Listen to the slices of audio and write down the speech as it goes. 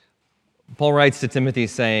Paul writes to Timothy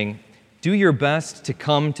saying, "Do your best to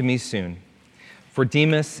come to me soon. For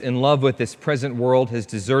Demas, in love with this present world, has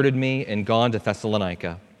deserted me and gone to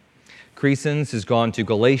Thessalonica. Crescens has gone to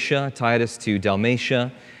Galatia, Titus to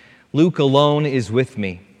Dalmatia. Luke alone is with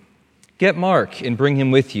me. Get Mark and bring him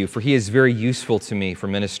with you, for he is very useful to me for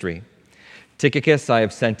ministry. Tychicus I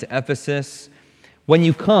have sent to Ephesus. When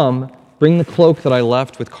you come, bring the cloak that I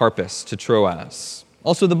left with Carpus to Troas.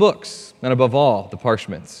 Also the books, and above all, the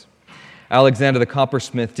parchments. Alexander the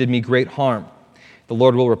coppersmith did me great harm. The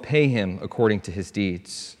Lord will repay him according to his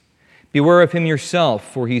deeds. Beware of him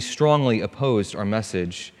yourself, for he strongly opposed our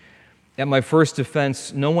message. At my first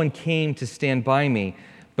defense, no one came to stand by me,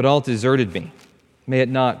 but all deserted me. May it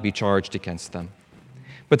not be charged against them.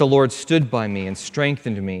 But the Lord stood by me and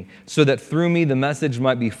strengthened me, so that through me the message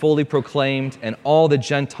might be fully proclaimed and all the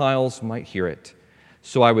Gentiles might hear it.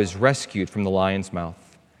 So I was rescued from the lion's mouth.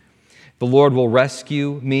 The Lord will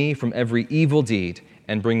rescue me from every evil deed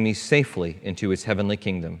and bring me safely into his heavenly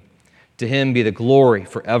kingdom. To him be the glory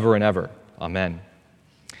forever and ever. Amen.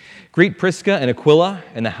 Greet Prisca and Aquila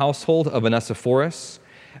and the household of Onesiphorus.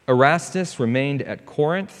 Erastus remained at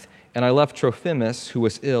Corinth, and I left Trophimus, who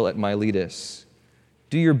was ill at Miletus.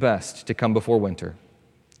 Do your best to come before winter.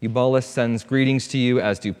 Eubulus sends greetings to you,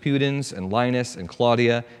 as do Pudens and Linus and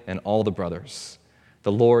Claudia and all the brothers.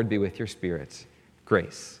 The Lord be with your spirit.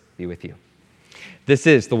 Grace be with you. This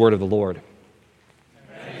is the word of the Lord.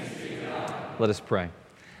 Thanks be to God. Let us pray.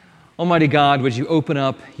 Almighty God, would you open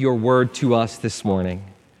up your word to us this morning?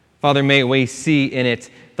 Father, may we see in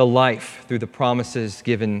it the life through the promises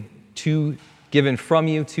given from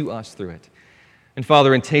you to us through it. And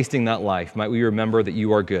Father, in tasting that life, might we remember that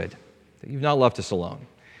you are good, that you've not left us alone,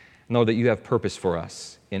 and know that you have purpose for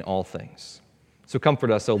us in all things. So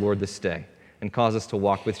comfort us, O Lord, this day, and cause us to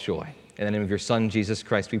walk with joy. In the name of your Son, Jesus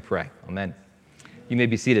Christ, we pray. Amen. You may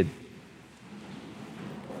be seated.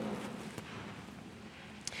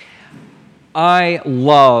 I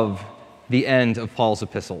love the end of Paul's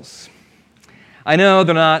epistles. I know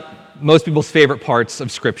they're not most people's favorite parts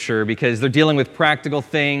of Scripture because they're dealing with practical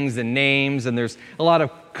things and names, and there's a lot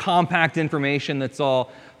of compact information that's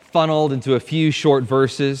all funneled into a few short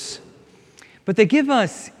verses. But they give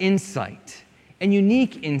us insight, and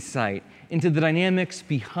unique insight, into the dynamics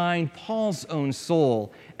behind Paul's own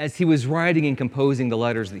soul as he was writing and composing the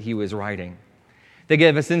letters that he was writing. They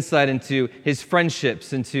give us insight into his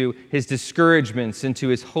friendships, into his discouragements, into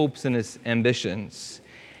his hopes and his ambitions.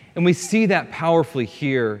 And we see that powerfully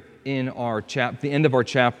here in the end of our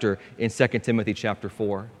chapter in 2 Timothy chapter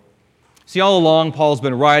 4. See, all along, Paul's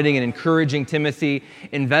been writing and encouraging Timothy,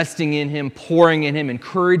 investing in him, pouring in him,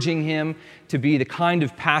 encouraging him to be the kind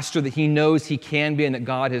of pastor that he knows he can be and that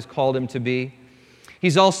God has called him to be.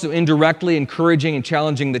 He's also indirectly encouraging and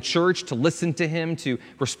challenging the church to listen to him, to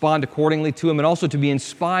respond accordingly to him, and also to be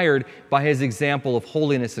inspired by his example of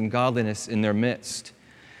holiness and godliness in their midst.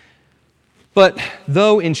 But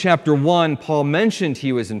though in chapter 1, Paul mentioned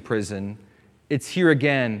he was in prison, it's here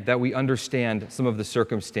again that we understand some of the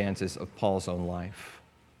circumstances of Paul's own life.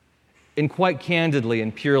 And quite candidly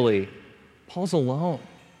and purely, Paul's alone.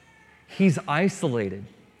 He's isolated.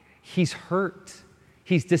 He's hurt.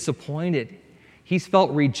 He's disappointed. He's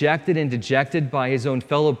felt rejected and dejected by his own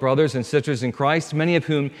fellow brothers and sisters in Christ, many of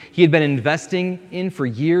whom he had been investing in for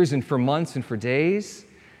years and for months and for days.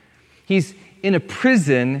 He's in a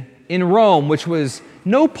prison in Rome, which was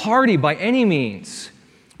no party by any means.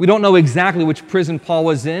 We don't know exactly which prison Paul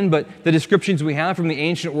was in, but the descriptions we have from the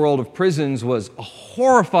ancient world of prisons was a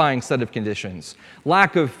horrifying set of conditions.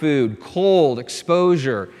 Lack of food, cold,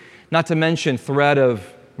 exposure, not to mention threat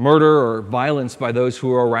of murder or violence by those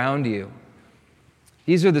who are around you.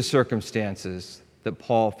 These are the circumstances that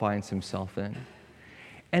Paul finds himself in.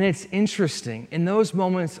 And it's interesting, in those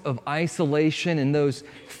moments of isolation, in those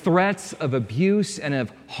threats of abuse and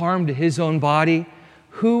of harm to his own body,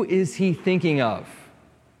 who is he thinking of?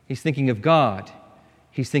 He's thinking of God.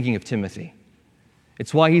 He's thinking of Timothy.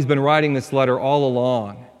 It's why he's been writing this letter all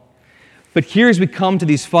along. But here, as we come to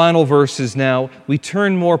these final verses now, we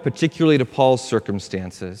turn more particularly to Paul's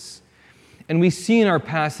circumstances. And we see in our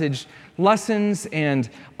passage lessons and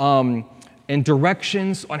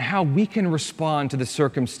directions on how we can respond to the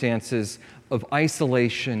circumstances of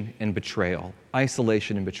isolation and betrayal.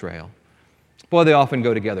 Isolation and betrayal. Boy, they often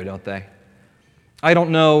go together, don't they? I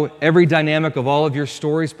don't know every dynamic of all of your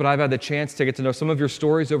stories, but I've had the chance to get to know some of your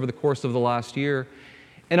stories over the course of the last year.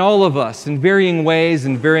 And all of us, in varying ways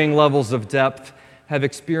and varying levels of depth, have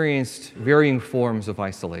experienced varying forms of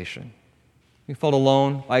isolation. We felt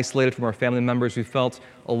alone, isolated from our family members. We felt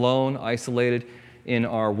alone, isolated in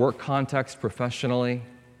our work context professionally.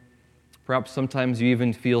 Perhaps sometimes you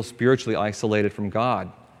even feel spiritually isolated from God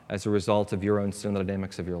as a result of your own sin, the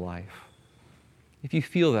dynamics of your life. If you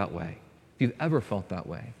feel that way, if you've ever felt that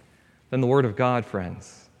way, then the Word of God,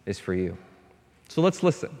 friends, is for you. So let's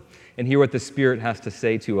listen and hear what the Spirit has to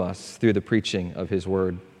say to us through the preaching of His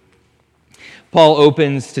Word. Paul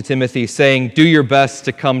opens to Timothy saying, "Do your best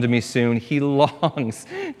to come to me soon." He longs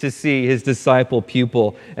to see his disciple,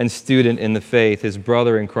 pupil, and student in the faith, his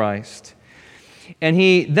brother in Christ. And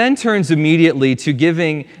he then turns immediately to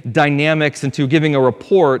giving dynamics and to giving a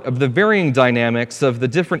report of the varying dynamics of the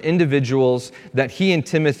different individuals that he and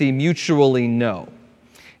Timothy mutually know.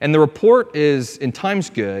 And the report is in times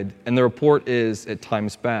good, and the report is at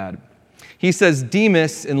times bad. He says,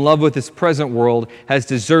 "Demas, in love with this present world, has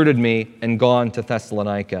deserted me and gone to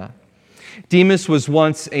Thessalonica." Demas was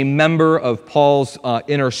once a member of Paul's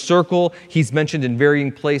inner circle. He's mentioned in varying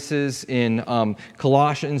places in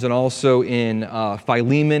Colossians and also in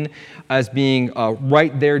Philemon as being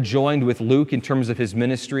right there joined with Luke in terms of his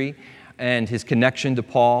ministry and his connection to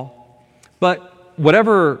Paul. But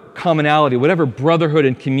whatever commonality, whatever brotherhood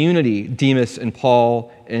and community Demas and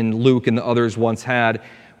Paul and Luke and the others once had,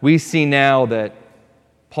 we see now that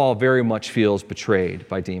Paul very much feels betrayed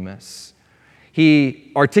by Demas.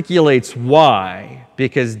 He articulates why,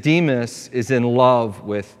 because Demas is in love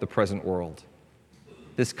with the present world.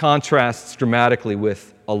 This contrasts dramatically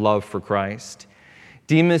with a love for Christ.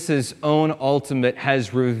 Demas's own ultimate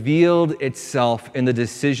has revealed itself in the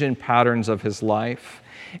decision patterns of his life.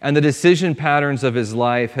 And the decision patterns of his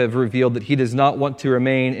life have revealed that he does not want to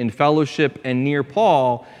remain in fellowship and near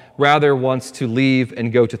Paul, rather wants to leave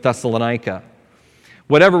and go to Thessalonica.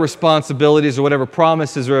 Whatever responsibilities or whatever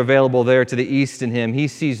promises are available there to the east in him, he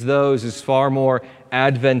sees those as far more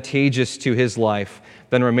advantageous to his life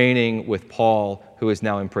than remaining with Paul, who is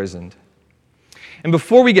now imprisoned. And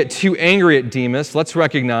before we get too angry at Demas, let's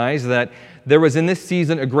recognize that there was in this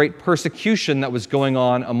season a great persecution that was going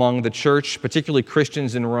on among the church, particularly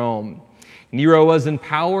Christians in Rome. Nero was in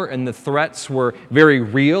power, and the threats were very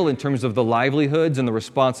real in terms of the livelihoods and the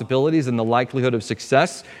responsibilities and the likelihood of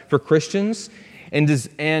success for Christians.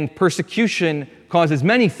 And persecution causes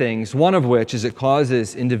many things, one of which is it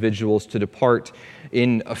causes individuals to depart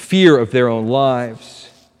in a fear of their own lives.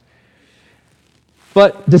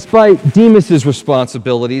 But despite Demas's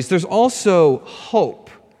responsibilities, there's also hope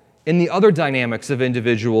in the other dynamics of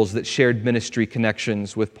individuals that shared ministry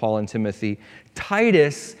connections with Paul and Timothy.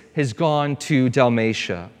 Titus has gone to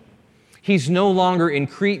Dalmatia. He's no longer in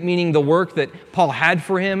Crete, meaning the work that Paul had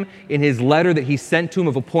for him in his letter that he sent to him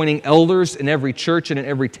of appointing elders in every church and in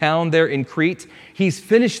every town there in Crete. He's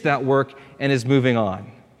finished that work and is moving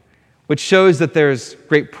on, which shows that there's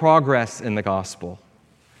great progress in the gospel.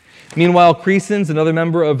 Meanwhile, Crescens, another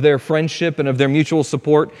member of their friendship and of their mutual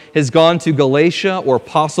support, has gone to Galatia or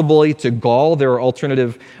possibly to Gaul. There are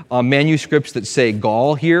alternative manuscripts that say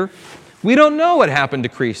Gaul here. We don't know what happened to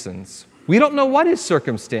Crescens. We don't know what his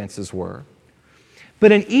circumstances were.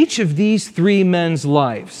 But in each of these three men's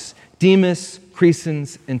lives, Demas,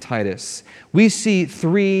 Crescens, and Titus, we see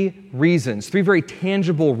three reasons, three very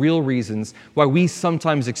tangible, real reasons why we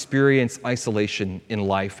sometimes experience isolation in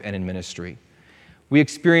life and in ministry. We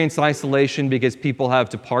experience isolation because people have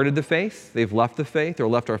departed the faith, they've left the faith or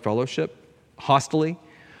left our fellowship hostily.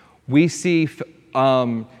 We see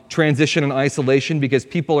transition and isolation because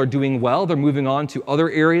people are doing well, they're moving on to other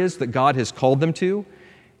areas that God has called them to.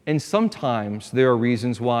 And sometimes there are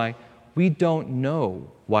reasons why we don't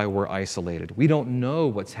know why we're isolated. We don't know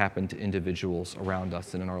what's happened to individuals around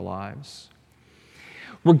us and in our lives.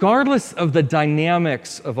 Regardless of the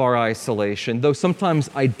dynamics of our isolation, though sometimes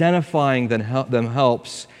identifying them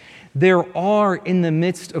helps, there are, in the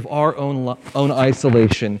midst of our own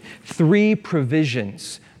isolation, three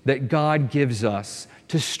provisions that God gives us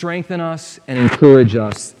to strengthen us and encourage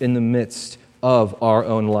us in the midst of our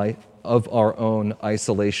own life, of our own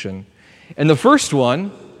isolation. And the first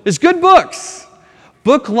one is good books.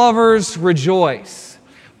 Book lovers rejoice.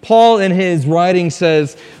 Paul in his writing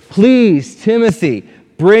says, "Please, Timothy,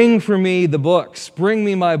 bring for me the books, bring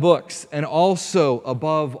me my books, and also,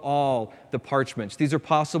 above all, the parchments." These are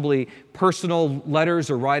possibly personal letters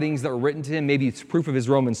or writings that were written to him. Maybe it's proof of his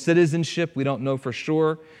Roman citizenship. We don't know for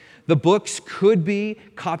sure. The books could be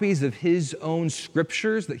copies of his own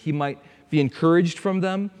scriptures that he might be encouraged from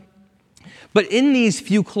them. But in these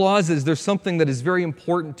few clauses, there's something that is very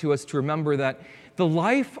important to us to remember, that the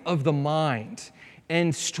life of the mind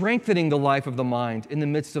and strengthening the life of the mind in the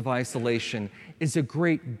midst of isolation is a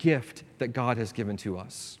great gift that God has given to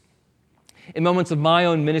us. In moments of my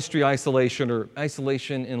own ministry isolation or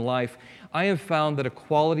isolation in life, I have found that a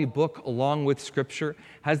quality book along with Scripture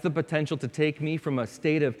has the potential to take me from a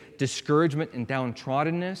state of discouragement and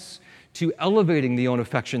downtroddenness to elevating the own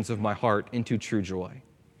affections of my heart into true joy.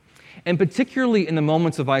 And particularly in the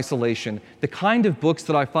moments of isolation, the kind of books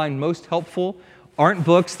that I find most helpful aren't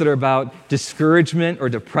books that are about discouragement or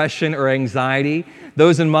depression or anxiety.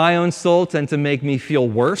 Those in my own soul tend to make me feel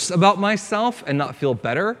worse about myself and not feel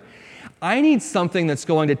better. I need something that's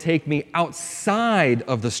going to take me outside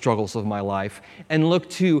of the struggles of my life and look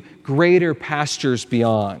to greater pastures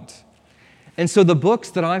beyond. And so the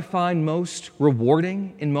books that I find most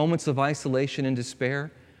rewarding in moments of isolation and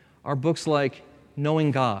despair are books like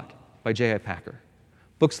Knowing God by J.I. Packer,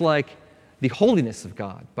 books like The Holiness of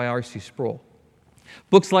God by R.C. Sproul,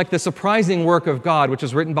 books like The Surprising Work of God, which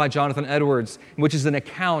was written by Jonathan Edwards, which is an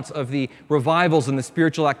account of the revivals and the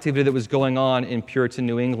spiritual activity that was going on in Puritan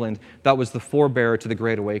New England that was the forebearer to the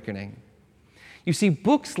Great Awakening. You see,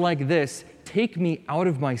 books like this take me out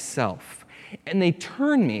of myself, and they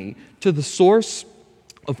turn me to the source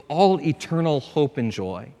of all eternal hope and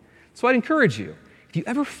joy. So I'd encourage you, if you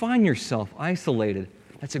ever find yourself isolated,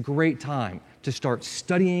 that's a great time to start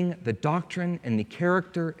studying the doctrine and the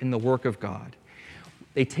character and the work of God.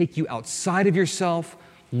 They take you outside of yourself,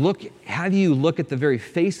 have you look at the very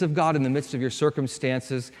face of God in the midst of your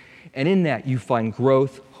circumstances, and in that you find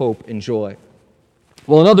growth, hope, and joy.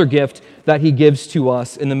 Well, another gift that he gives to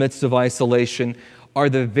us in the midst of isolation are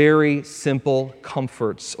the very simple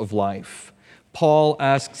comforts of life. Paul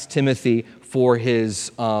asks Timothy for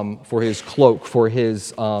his cloak, for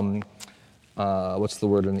his, what's the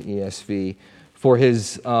word in the ESV? For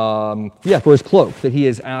his cloak that he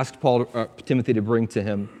has asked Timothy to bring to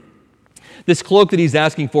him. This cloak that he's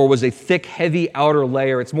asking for was a thick, heavy outer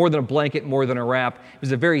layer. It's more than a blanket, more than a wrap. It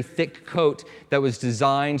was a very thick coat that was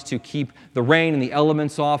designed to keep the rain and the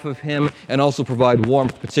elements off of him and also provide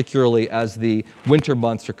warmth, particularly as the winter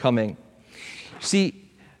months are coming. See,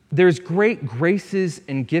 there's great graces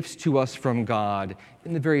and gifts to us from God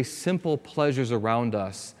in the very simple pleasures around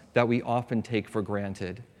us that we often take for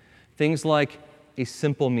granted. Things like a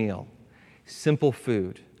simple meal, simple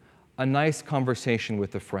food, a nice conversation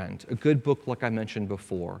with a friend, a good book like I mentioned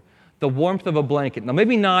before, the warmth of a blanket. Now,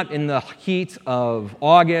 maybe not in the heat of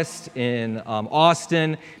August in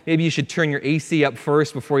Austin. Maybe you should turn your AC up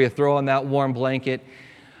first before you throw on that warm blanket.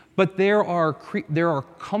 But there are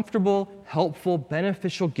comfortable, helpful,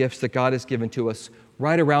 beneficial gifts that God has given to us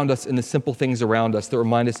right around us in the simple things around us that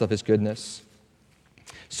remind us of His goodness.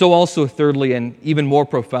 So also, thirdly, and even more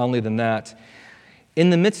profoundly than that, in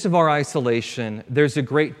the midst of our isolation, there's a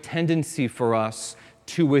great tendency for us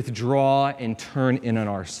to withdraw and turn in on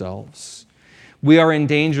ourselves. We are in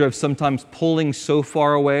danger of sometimes pulling so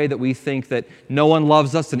far away that we think that no one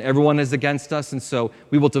loves us and everyone is against us, and so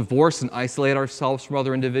we will divorce and isolate ourselves from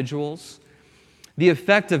other individuals. The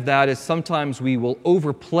effect of that is sometimes we will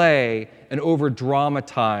overplay and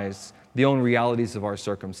over-dramatize the own realities of our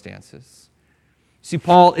circumstances. See,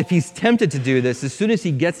 Paul, if he's tempted to do this, as soon as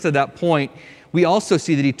he gets to that point, we also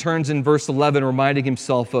see that he turns in verse 11, reminding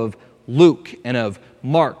himself of Luke and of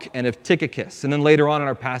Mark and of Tychicus, and then later on in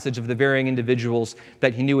our passage of the varying individuals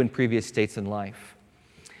that he knew in previous states in life.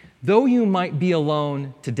 Though you might be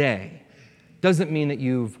alone today, doesn't mean that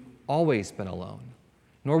you've always been alone,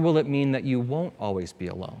 nor will it mean that you won't always be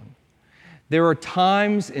alone. There are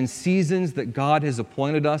times and seasons that God has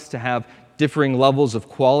appointed us to have differing levels of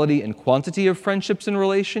quality and quantity of friendships and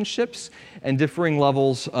relationships, and differing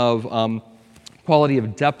levels of quality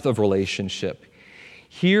of depth of relationship.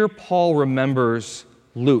 Here, Paul remembers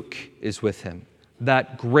Luke is with him,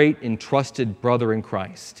 that great entrusted brother in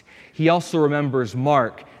Christ. He also remembers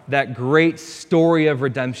Mark, that great story of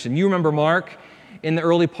redemption. You remember Mark? In the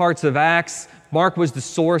early parts of Acts, Mark was the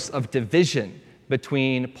source of division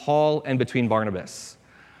between Paul and between Barnabas.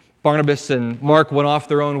 Barnabas and Mark went off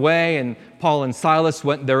their own way, and Paul and Silas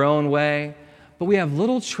went their own way. But we have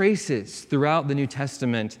little traces throughout the New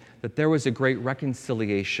Testament that there was a great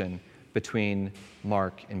reconciliation between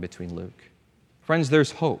Mark and between Luke. Friends,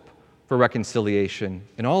 there's hope for reconciliation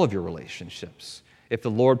in all of your relationships if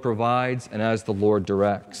the Lord provides and as the Lord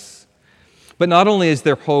directs. But not only is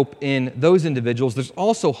there hope in those individuals, there's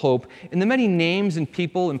also hope in the many names and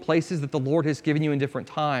people and places that the Lord has given you in different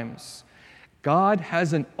times. God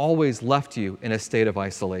hasn't always left you in a state of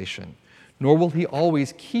isolation, nor will He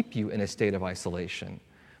always keep you in a state of isolation.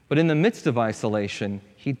 But in the midst of isolation,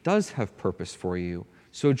 He does have purpose for you.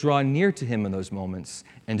 So draw near to Him in those moments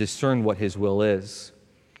and discern what His will is.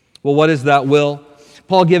 Well, what is that will?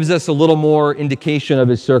 Paul gives us a little more indication of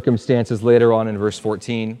his circumstances later on in verse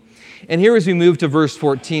 14. And here as we move to verse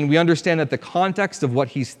 14, we understand that the context of what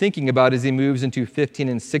he's thinking about as he moves into 15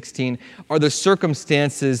 and 16 are the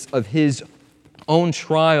circumstances of his own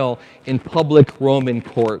trial in public Roman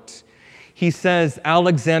court. He says,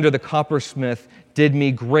 Alexander the coppersmith did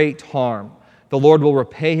me great harm. The Lord will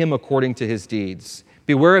repay him according to his deeds.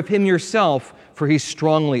 Beware of him yourself, for he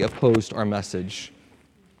strongly opposed our message.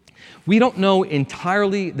 We don't know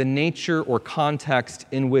entirely the nature or context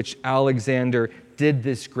in which Alexander did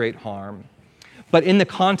this great harm. But in the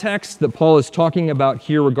context that Paul is talking about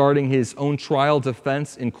here regarding his own trial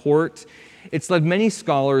defense in court, it's led many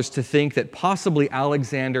scholars to think that possibly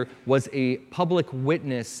Alexander was a public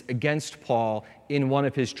witness against Paul in one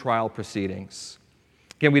of his trial proceedings.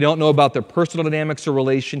 Again, we don't know about their personal dynamics or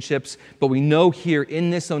relationships, but we know here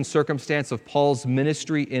in this own circumstance of Paul's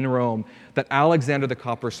ministry in Rome that Alexander the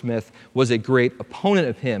coppersmith was a great opponent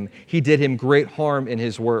of him. He did him great harm in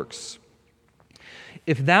his works.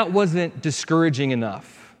 If that wasn't discouraging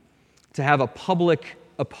enough to have a public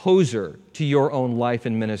opposer to your own life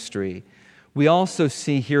and ministry, we also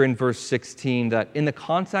see here in verse 16 that in the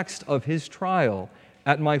context of his trial,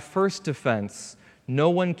 at my first defense,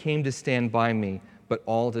 no one came to stand by me, but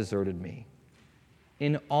all deserted me.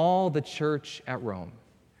 In all the church at Rome,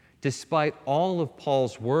 despite all of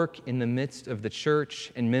Paul's work in the midst of the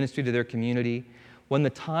church and ministry to their community, when the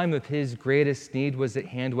time of his greatest need was at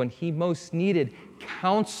hand, when he most needed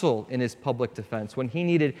counsel in his public defense, when he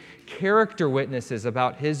needed character witnesses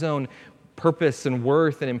about his own purpose and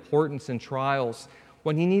worth and importance in trials,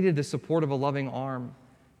 when he needed the support of a loving arm,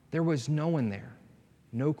 there was no one there,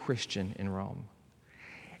 no Christian in Rome.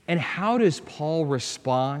 And how does Paul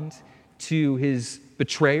respond to his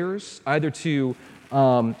betrayers, either to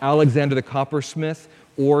Alexander the coppersmith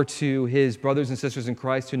or to his brothers and sisters in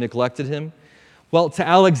Christ who neglected him? Well, to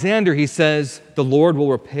Alexander, he says, the Lord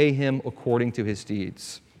will repay him according to his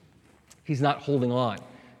deeds. He's not holding on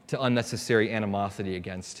to unnecessary animosity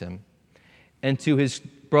against him. And to his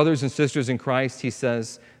brothers and sisters in Christ, he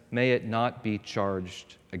says, may it not be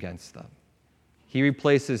charged against them. He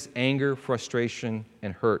replaces anger, frustration,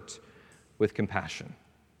 and hurt with compassion.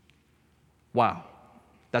 Wow,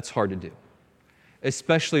 that's hard to do,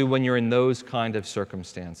 especially when you're in those kind of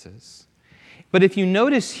circumstances. But if you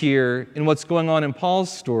notice here in what's going on in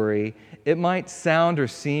Paul's story, it might sound or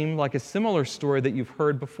seem like a similar story that you've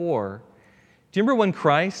heard before. Do you remember when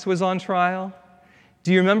Christ was on trial?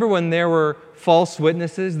 Do you remember when there were false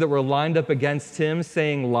witnesses that were lined up against him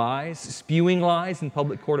saying lies, spewing lies in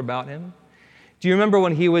public court about him? Do you remember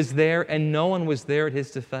when he was there and no one was there at his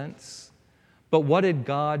defense? But what did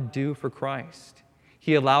God do for Christ?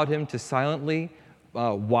 He allowed him to silently,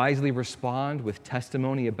 wisely respond with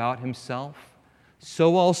testimony about himself.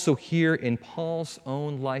 So also here in Paul's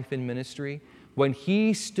own life and ministry, when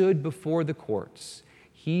he stood before the courts,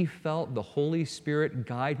 he felt the Holy Spirit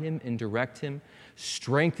guide him and direct him,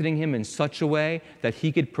 strengthening him in such a way that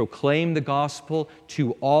he could proclaim the gospel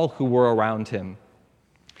to all who were around him.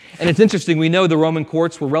 And it's interesting, we know the Roman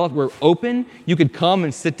courts were open. You could come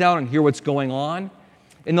and sit down and hear what's going on.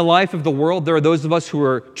 In the life of the world, there are those of us who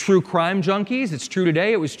are true crime junkies. It's true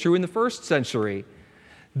today. It was true in the first century.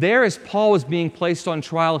 There, as Paul was being placed on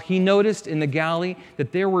trial, he noticed in the galley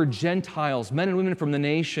that there were Gentiles, men and women from the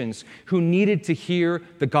nations, who needed to hear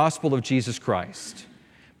the gospel of Jesus Christ.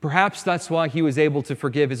 Perhaps that's why he was able to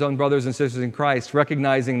forgive his own brothers and sisters in Christ,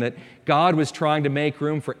 recognizing that God was trying to make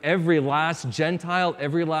room for every last Gentile,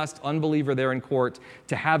 every last unbeliever there in court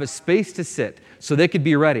to have a space to sit so they could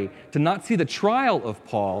be ready to not see the trial of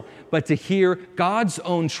Paul, but to hear God's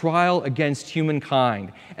own trial against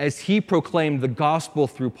humankind as he proclaimed the gospel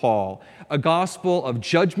through Paul, a gospel of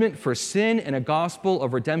judgment for sin and a gospel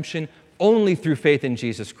of redemption only through faith in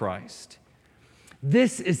Jesus Christ.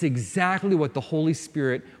 This is exactly what the Holy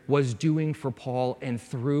Spirit was doing for Paul and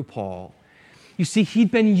through Paul. You see,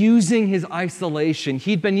 he'd been using his isolation.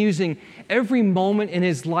 He'd been using every moment in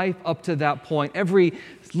his life up to that point, every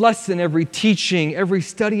lesson, every teaching, every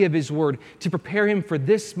study of his word to prepare him for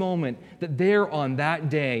this moment that there on that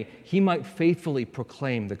day he might faithfully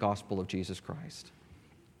proclaim the gospel of Jesus Christ.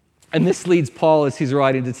 And this leads Paul, as he's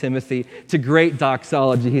writing to Timothy, to great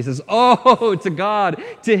doxology. He says, "Oh, to God,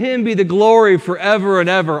 to him be the glory forever and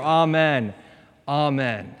ever. Amen.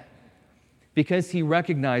 Amen." Because he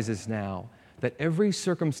recognizes now that every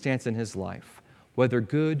circumstance in his life, whether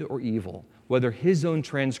good or evil, whether his own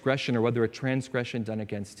transgression or whether a transgression done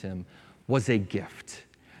against him, was a gift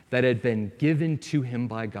that had been given to him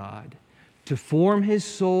by God to form his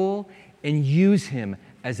soul and use him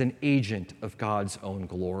as an agent of God's own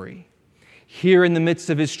glory. Here in the midst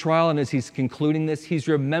of his trial, and as he's concluding this, he's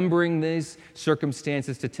remembering these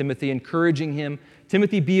circumstances to Timothy, encouraging him,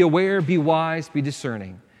 Timothy, be aware, be wise, be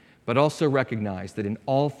discerning, but also recognize that in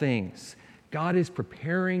all things, God is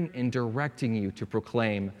preparing and directing you to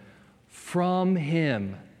proclaim from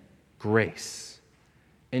him grace,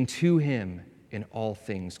 and to him in all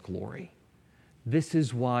things glory. This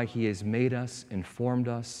is why he has made us, informed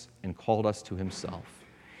us, and called us to himself.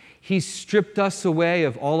 He's stripped us away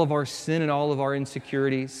of all of our sin and all of our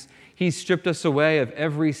insecurities. He's stripped us away of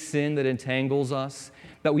every sin that entangles us,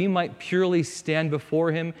 that we might purely stand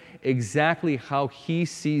before him exactly how he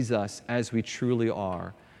sees us as we truly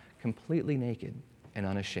are, completely naked and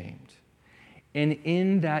unashamed. And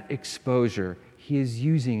in that exposure, he is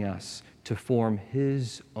using us to form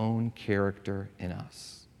his own character in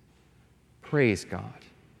us. Praise God.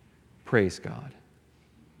 Praise God.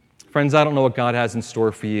 Friends, I don't know what God has in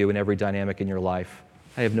store for you in every dynamic in your life.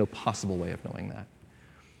 I have no possible way of knowing that.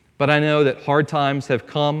 But I know that hard times have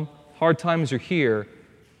come, hard times are here,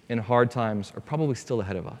 and hard times are probably still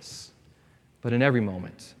ahead of us. But in every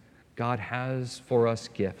moment, God has for us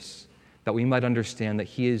gifts that we might understand that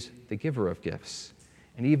he is the giver of gifts.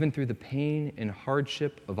 And even through the pain and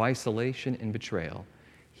hardship of isolation and betrayal,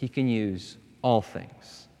 he can use all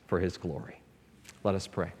things for his glory. Let us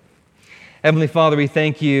pray. Heavenly Father, we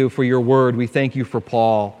thank you for your word. We thank you for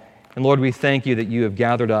Paul. And Lord, we thank you that you have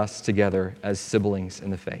gathered us together as siblings in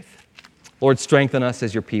the faith. Lord, strengthen us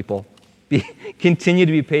as your people. Continue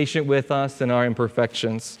to be patient with us in our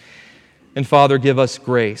imperfections. And Father, give us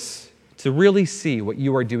grace to really see what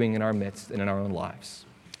you are doing in our midst and in our own lives.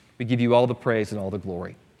 We give you all the praise and all the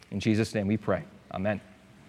glory. In Jesus' name we pray. Amen.